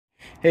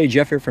Hey,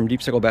 Jeff here from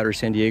Deep Cycle Battery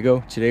San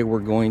Diego. Today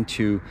we're going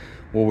to,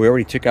 well, we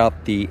already took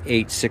out the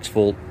 8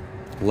 6-volt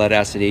lead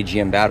acid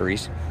AGM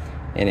batteries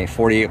and a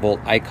 48-volt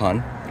icon,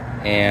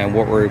 and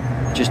what we're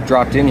just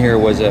dropped in here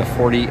was a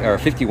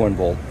 51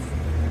 volt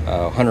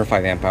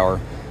 105 amp hour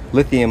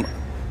lithium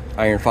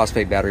iron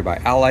phosphate battery by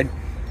Allied.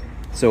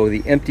 So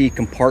the empty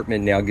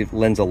compartment now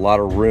lends a lot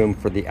of room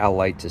for the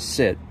Allied to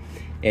sit,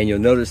 and you'll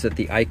notice that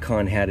the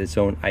icon had its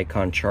own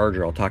icon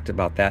charger. I'll talk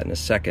about that in a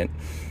second.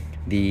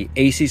 The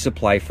AC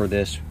supply for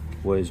this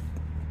was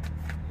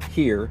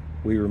here.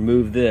 We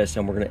removed this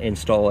and we're going to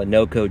install a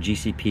NOCO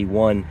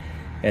GCP1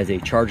 as a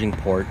charging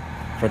port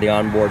for the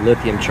onboard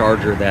lithium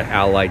charger that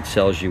Allied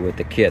sells you with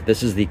the kit.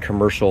 This is the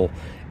commercial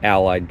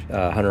Allied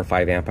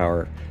 105 amp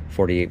hour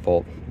 48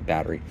 volt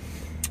battery.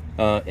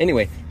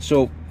 Anyway,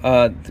 so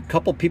a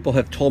couple people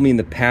have told me in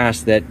the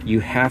past that you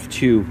have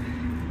to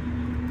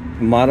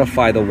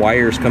modify the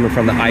wires coming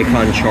from the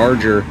icon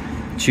charger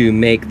to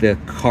make the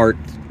cart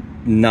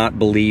not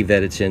believe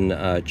that it's in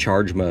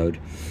charge mode.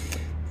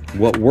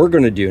 What we're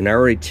going to do, and I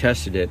already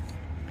tested it,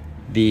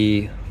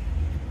 the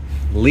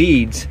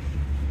leads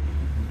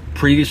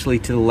previously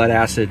to the lead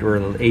acid or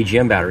the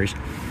AGM batteries,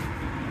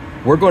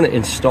 we're going to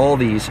install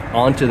these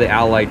onto the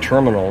Allied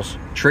terminals,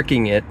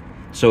 tricking it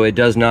so it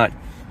does not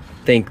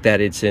think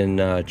that it's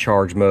in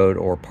charge mode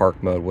or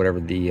park mode,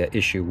 whatever the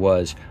issue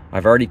was.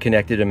 I've already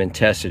connected them and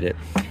tested it.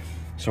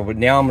 So what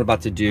now I'm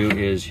about to do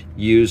is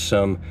use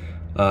some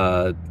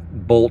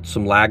bolts,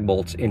 some lag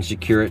bolts, and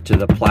secure it to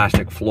the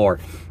plastic floor.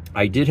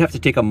 I did have to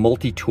take a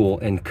multi-tool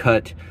and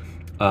cut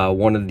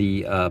one of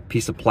the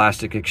piece of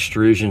plastic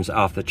extrusions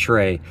off the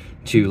tray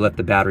to let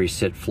the battery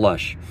sit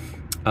flush.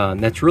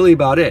 That's really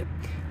about it.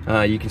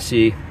 You can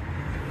see,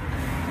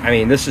 I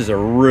mean, this is a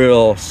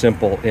real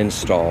simple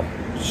install,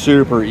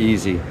 super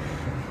easy.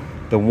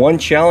 The one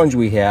challenge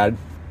we had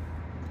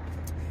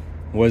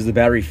was the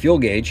battery fuel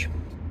gauge.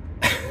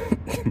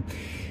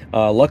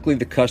 Luckily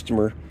the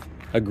customer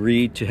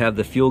agreed to have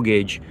the fuel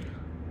gauge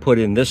put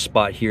in this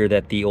spot here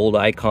that the old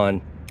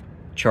icon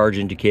charge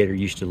indicator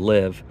used to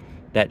live.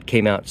 That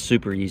came out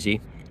super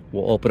easy.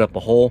 We'll open up a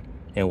hole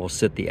and we'll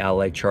sit the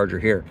Allied charger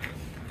here.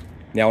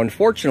 Now,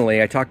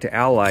 unfortunately, I talked to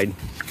Allied.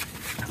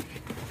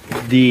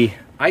 The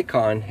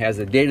icon has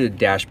a data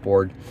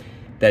dashboard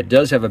that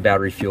does have a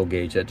battery fuel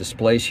gauge that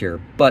displays here,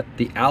 but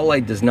the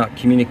Allied does not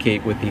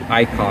communicate with the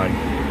icon,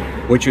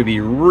 which would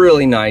be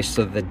really nice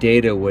so that the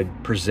data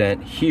would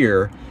present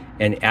here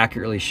and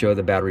accurately show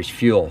the battery's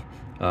fuel,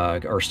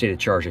 or state of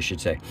charge, I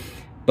should say.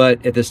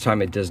 But at this time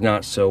it does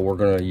not, so we're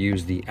going to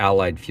use the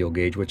Allied fuel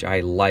gauge, which I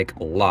like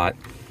a lot.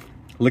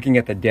 Looking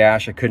at the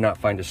dash, I could not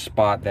find a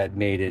spot that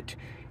made it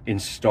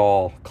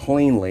install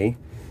cleanly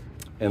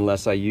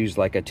unless I used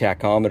like a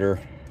tachometer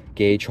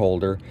gauge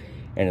holder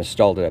and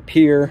installed it up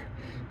here.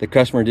 The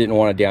customer didn't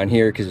want it down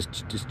here because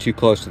it's just too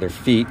close to their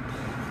feet.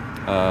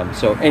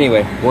 So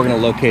anyway, we're going to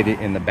locate it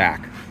in the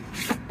back.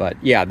 But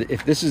yeah,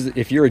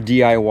 if you're a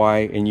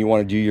DIY and you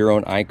want to do your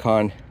own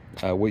icon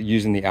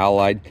using the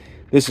Allied,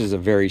 this is a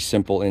very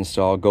simple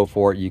install. Go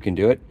for it. You can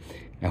do it.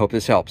 I hope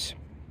this helps.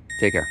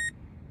 Take care.